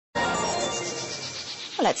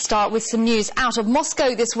Let's start with some news out of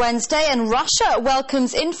Moscow this Wednesday, and Russia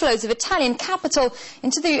welcomes inflows of Italian capital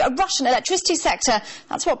into the Russian electricity sector.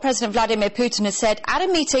 That's what President Vladimir Putin has said at a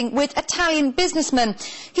meeting with Italian businessmen.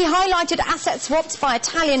 He highlighted asset swaps by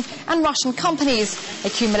Italian and Russian companies.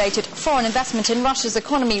 Accumulated foreign investment in Russia's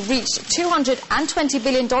economy reached $220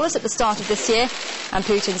 billion at the start of this year, and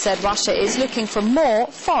Putin said Russia is looking for more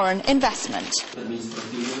foreign investment.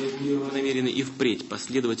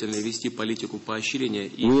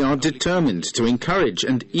 We are determined to encourage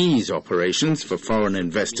and ease operations for foreign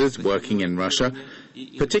investors working in Russia,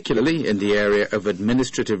 particularly in the area of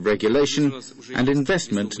administrative regulation and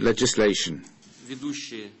investment legislation.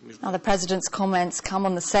 Now, the President's comments come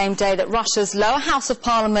on the same day that Russia's lower house of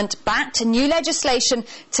parliament backed new legislation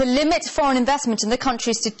to limit foreign investment in the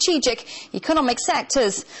country's strategic economic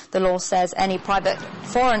sectors. The law says any private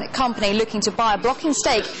foreign company looking to buy a blocking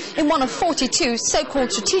stake in one of 42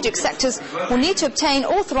 so-called strategic sectors will need to obtain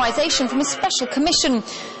authorization from a special commission.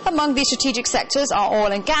 Among these strategic sectors are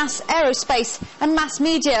oil and gas, aerospace and mass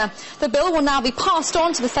media. The bill will now be passed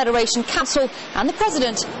on to the Federation Council and the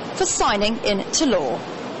President for signing into law.